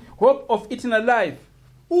to the hope of eternal life.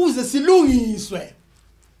 Uze silungiswe.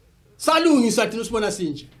 Salungiswa thina sibona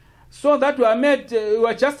sinje. So that we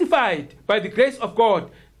are justified by the grace of God.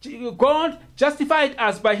 God justified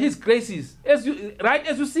us by his graces. As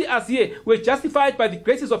you see us here, we're justified by the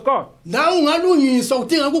graces of God. Na ungalungiswa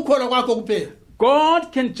udinga ukukholwa kwakho kuphela.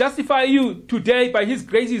 God can justify you today by his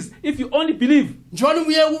graces if you only believe. Njalo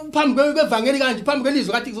uye phambi kwevangeli kanje phambi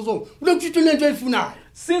kwelizwi kaThixo so ulokuthi unento eyifunayo.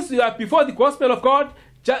 Since you are before the gospel of God,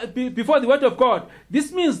 before the word of God,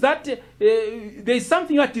 this means that there is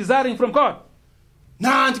something you are desiring from God.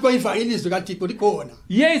 Nanti kwevangeli ilizwi kaThixo likhona.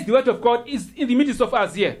 Here is the word of God is in the midst of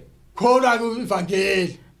us here. Kholwa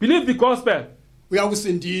kwevangeli. Believe the gospel.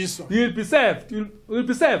 Uyakusindiswa. You will be saved. You will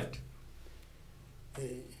be saved.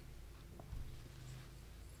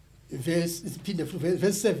 Verse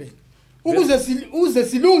 7. Uze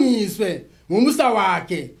silungiswe ngomusa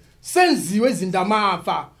wakhe senziwe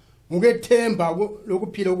izindamafa ngokwethemba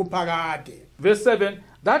lokuphila okuphakade. Verse 7,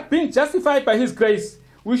 that being justified by his grace,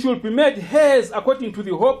 we should be made heirs according to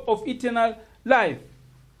the hope of eternal life.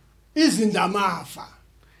 Izindamafa.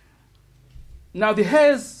 Now the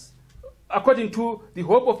heirs according to the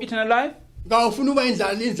hope of eternal life. Ngawufuna uba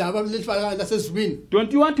indlala lefaka lasezulwini.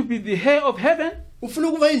 Don't you want to be the heir of heaven? Ufuna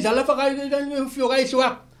ukuba indlala lefaka ufike kayihlo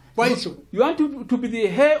wakho. You want to be the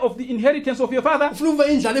heir of the inheritance of your father? Ufuna ukuba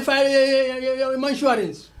indlala efaka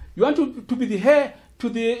insurance. You want to be the heir to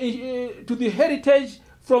the heritage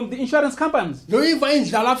from the insurance companies. Lo iva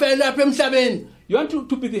indlala efaka lapha emhlabeni. You want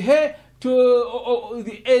to be the heir to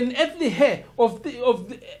an earthly heir of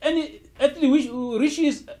any earthly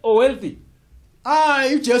riches or wealthy.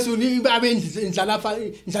 uJesu abe indlala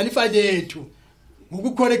ifa lethu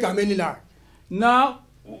ngokukholwa egameni lakhe. Now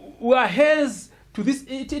we are heirs to this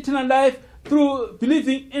eternal life through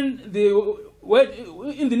believing in the word,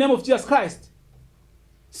 in the name of Jesus Christ.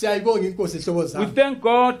 Siyayibonga inkosi ihlobo zami. We thank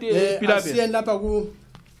God, beloved. Asiyeni lapha ku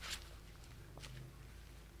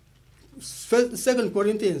 2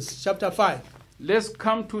 Corinthians chapter 5. Let's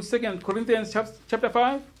come to 2 Corinthians chapter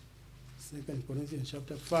 5. 2 Corinthians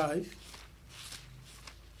chapter 5.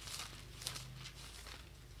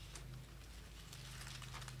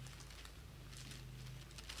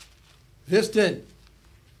 Verse 10.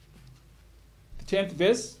 The 10th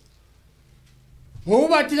verse.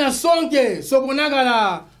 Ngoba thina sonke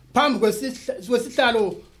sobonakala phambi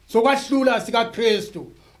kwesihlalo sokwahlula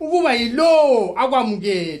sikaKristu ukuba yilo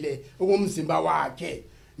akwamukele okomzimba wakhe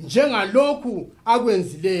njengalokhu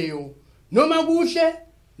akwenzileyo noma kuhle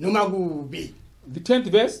noma kubi. The 10th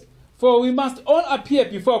verse. For we must all appear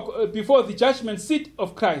before the judgment seat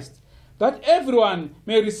of Christ, that everyone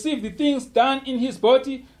may receive the things done in his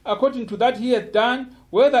body according to that he hath done,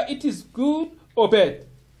 whether it is good or bad.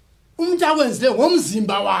 Umuntu akwenzile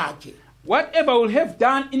ngomzimba wakhe. Whatever will have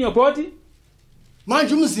done in your body.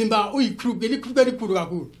 Manje umzimba uyikhruke elikhulu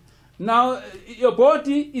kakhulu. Now your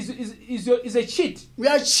body is a cheat.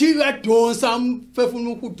 Uyadonsa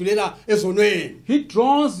umphefumulo ukudulela ezonweni. He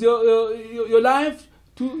draws your life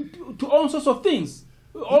to all sorts of things,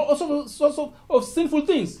 all sorts of sinful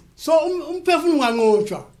things. So umphefumulo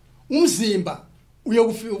unganqotshwa, umzimba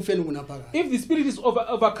uyokufela kunaphakade. If the spirit is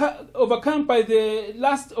overcome by the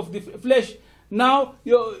lust of the flesh, now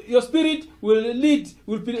your spirit will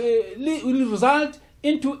result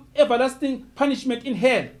into everlasting punishment in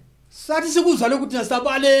hell.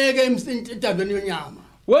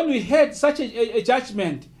 When we had such a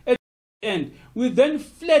judgment at the end, we then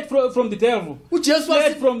fled from the devil,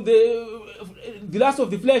 fled from the lust of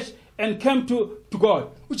the flesh, and came to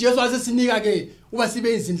God. Jesus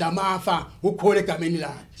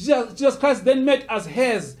Christ then made us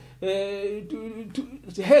heirs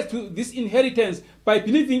to this inheritance by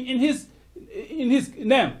believing in his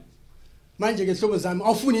name. My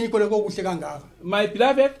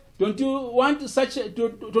beloved, don't you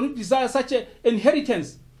desire such an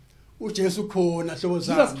inheritance? Jesus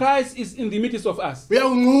Christ is in the midst of us.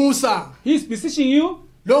 He is beseeching you.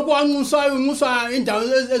 You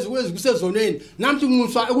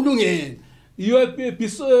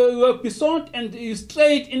are besought and you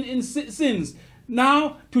strayed in sins.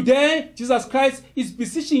 Now, today, Jesus Christ is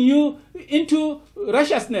beseeching you into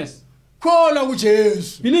righteousness.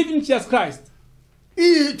 Believe in Jesus Christ.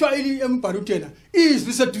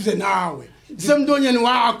 Semntonyeni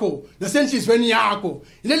wakho nasenhlizweni yakho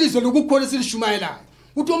ilelizwe lokukholwa silishumayelayo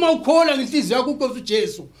uthi uma ukholwa ngenhliziyo yakho uNkosi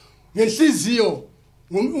uJesu ngenhliziyo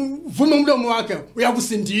uvuma umlomo wakhe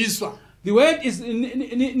uyakusindiswa. The word is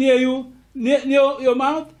near you, near your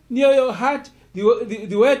mouth, near your heart,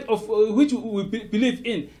 the word of which we believe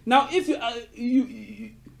in. Now if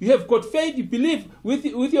you have got faith, you believe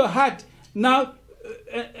with your heart. Now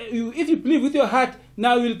if you believe with your heart,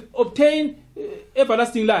 now you will obtain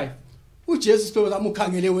everlasting life. Jesus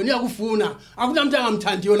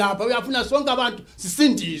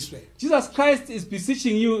Christ is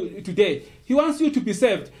beseeching you today. He wants you to be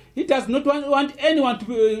saved. He does not want anyone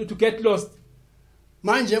to get lost.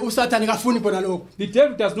 The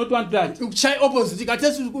devil does not want that.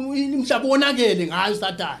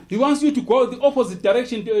 He wants you to go the opposite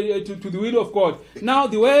direction to the will of God. Now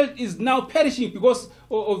the world is now perishing because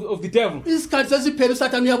of the devil.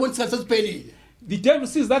 The devil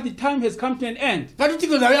sees that the time has come to an end. God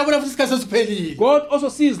also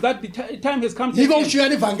sees that the time has come to an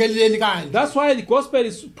end. That's why the gospel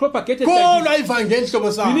is propagated like this.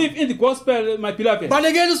 Believe in the gospel, my beloved.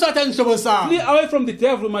 Flee away from the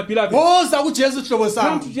devil, my beloved.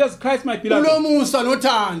 Come to Jesus Christ, my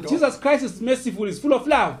beloved. Jesus Christ is merciful, is full of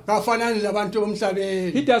love.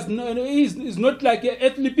 He is not like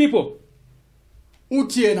earthly people.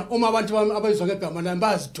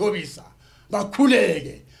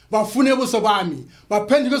 Bakhuleke bafune ubuso bami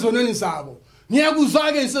baphenduke ezonweni zabo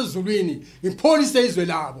ngiyakuzwa ke isezulwini ngipholise izwe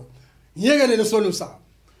labo ngiyekelele sono sabo.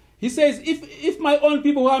 He says if my own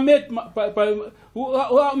people who were made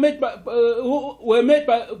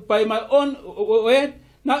by my own word,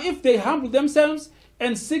 now if they humble themselves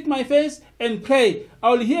and seek my face and pray, I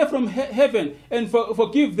will hear from heaven and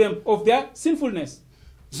forgive them of their sinfulness.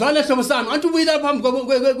 Zwana hlobo sami antu uyila phambi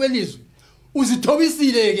kwelizwe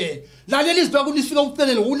uzithobisile ke lalela izwi lakho lisifika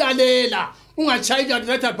ukuceleni ulalela ungachayi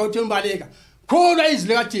that about embaleka khona izwi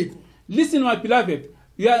likaThixo. Listen, my beloved,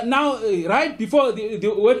 you are now right before the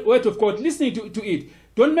word of God, listening to it.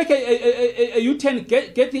 Don't make a U-turn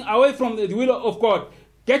getting away from the will of God,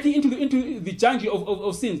 getting into the jungle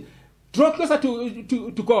of sins. Draw closer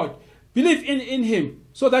to God. Believe in him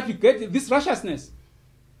so that you get this righteousness.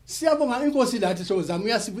 Siyabonga inkosi lathi hlobo zami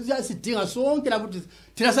uyasidinga sonke lapho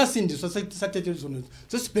thina sasindiswa sathethe izono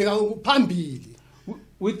sesibheka phambili.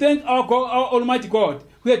 We thank our God, our Almighty God,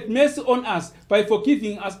 who had mercy on us by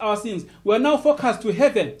forgiving us our sins. We are now focused to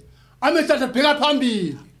heaven. Our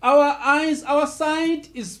eyes, our sight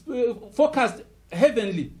is focused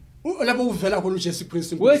heavenly.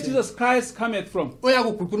 Where Jesus Christ cometh from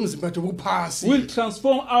will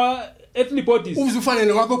transform our earthly bodies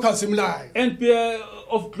and be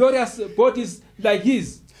of glorious bodies like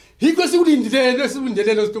his. That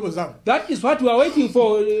is what we are waiting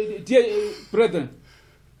for, dear brethren.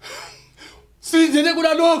 Sizele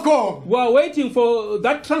kula lokho. We are waiting for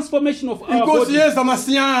that transformation of our Inkosi body. yeza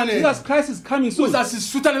masinyane. Jesus Christ is coming soon.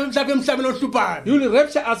 Uzasisuthana emhlabeni ohluphayo. He will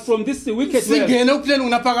rapture us from this wicked world Singene ukuphileni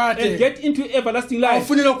and ngunaphakade. get into everlasting life.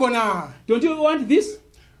 Awufuni lokho na. Don't you want this?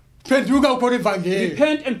 Phenduka ukho evangeli.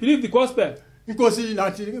 Repent and believe the gospel. Inkosi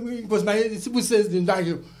lathi inkosi maye sibusise izinto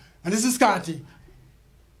zakhe. Anisisikhathi.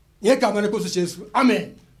 Ngegama lenkosi Jesu.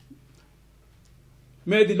 Amen.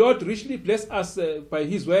 May the Lord richly bless us by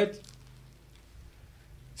his word.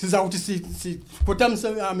 Sizawuthi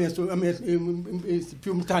siphothamisa ameso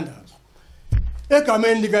siphiwe umthandazo.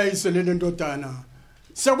 Egameni lika Israyeli ndodana.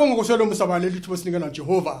 Siyabonga kuselo umsabane lithi bosinika na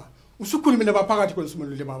Jehova. Usukhulumile baphakathi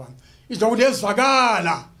kwensumono le baba. Izawuthi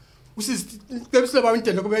ezwakala. Usicebisile baba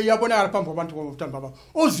intendo kube iyabonakala phambi kwabantu bomthanda baba.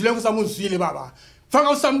 Ozwile kusami uzwile baba. Faka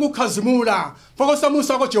usami kukhazimula, faka usami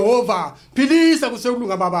usako Jehova, philisa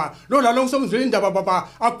kusekulunga baba. Lo lalo kusomuzwile indaba baba,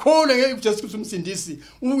 akhole ngeJesu Kristu umsindisi,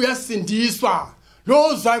 uyasindiswa.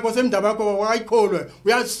 Lo zayi kosemndaba yakho wakayikholwe,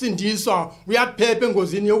 uyasindiswa, uyaphepha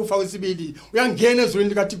engozini yokufa kwesibili, uyangena ezweni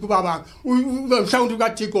likaThixo baba, umhlawumbe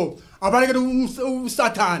ukaThixo. Abalekele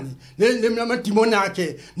uSathani namadimoni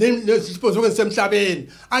akhe nezipho zonke semhlabeni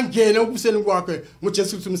angene ukubuseni kwakhe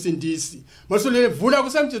ngoJesu Kristu umsindisi. Masolele vula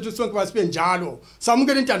kusemthetho sonke basibe njalo.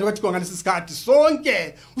 Samukele intando kaThixo ngalesi sikhathi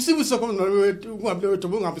sonke. Usibuso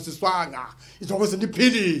ungabusiswanga. Izokwenza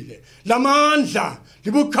ndiphilile. Lamandla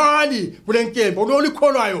libukhali kulenkemba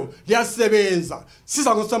lolikholwayo liyasebenza.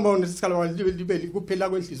 Siza ngosamba nesikhala libe kuphela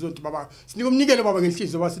kwenhliziyo yethu baba. Sinike umnikelo baba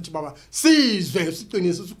ngenhliziyo basithi baba sizwe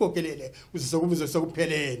siqinise sikokele ukuze kubuze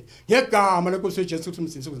sekupheleni ngegama lenkosi uJesu Kristu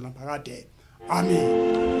umsindisi kuze naphakade.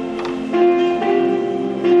 Amen.